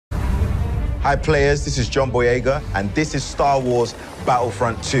Hi players, this is John Boyega, and this is Star Wars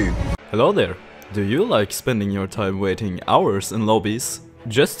Battlefront 2. Hello there. Do you like spending your time waiting hours in lobbies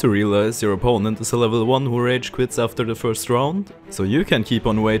just to realize your opponent is a level 1 who rage quits after the first round? So you can keep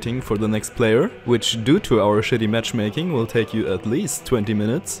on waiting for the next player, which due to our shitty matchmaking will take you at least 20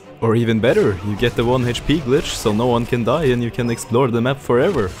 minutes. Or even better, you get the 1 HP glitch so no one can die and you can explore the map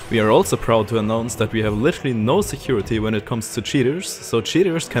forever. We are also proud to announce that we have literally no security when it comes to cheaters, so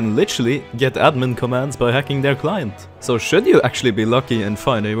cheaters can literally get admin commands by hacking their client. So should you actually be lucky and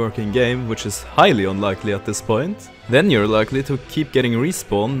find a working game, which is highly unlikely at this point, then you're likely to keep getting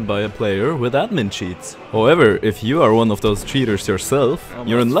respawned by a player with admin cheats. However, if you are one of those cheaters yourself,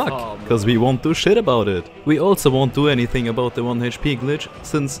 you're in luck, cause we won't do shit about it. We also won't do anything about the 1 HP glitch,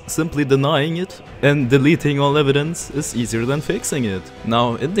 since simply denying it and deleting all evidence is easier than fixing it.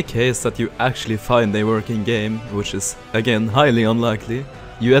 Now, in the case that you actually find a working game, which is again highly unlikely,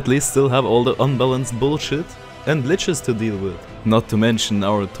 you at least still have all the unbalanced bullshit and glitches to deal with. Not to mention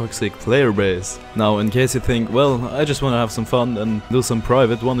our toxic player base. Now, in case you think, well, I just wanna have some fun and do some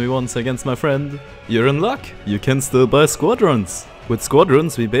private 1v1s against my friend, you're in luck. You can still buy squadrons. With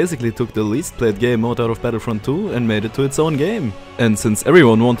Squadrons, we basically took the least played game mode out of Battlefront 2 and made it to its own game. And since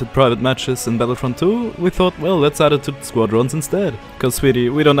everyone wanted private matches in Battlefront 2, we thought, well, let's add it to Squadrons instead. Cause sweetie,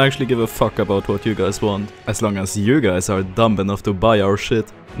 we don't actually give a fuck about what you guys want, as long as you guys are dumb enough to buy our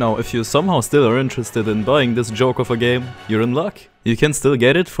shit. Now, if you somehow still are interested in buying this joke of a game, you're in luck. You can still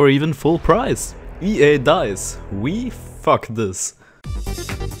get it for even full price. EA dies. We fuck this.